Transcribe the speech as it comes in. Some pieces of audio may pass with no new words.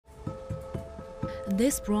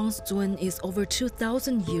This bronze twin is over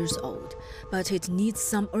 2,000 years old, but it needs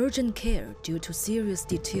some urgent care due to serious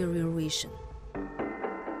deterioration.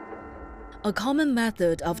 A common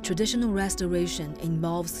method of traditional restoration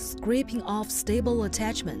involves scraping off stable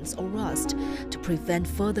attachments or rust to prevent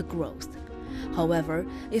further growth. However,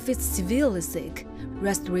 if it's severely sick,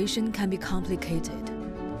 restoration can be complicated.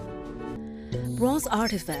 Bronze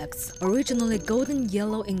artifacts, originally golden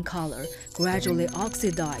yellow in color, gradually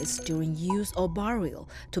oxidize during use or burial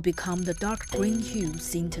to become the dark green hue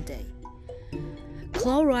seen today.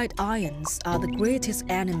 Chloride ions are the greatest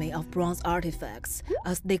enemy of bronze artifacts,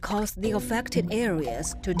 as they cause the affected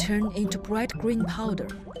areas to turn into bright green powder.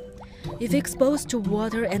 If exposed to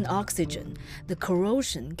water and oxygen, the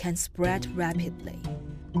corrosion can spread rapidly.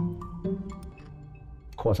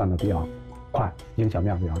 扩散的比较快，影响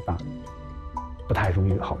面比较大，不太容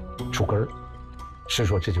易好出根儿，所以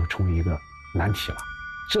说这就成为一个难题了。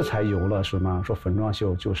这才有了什么说粉状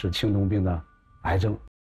锈就是青铜病的癌症。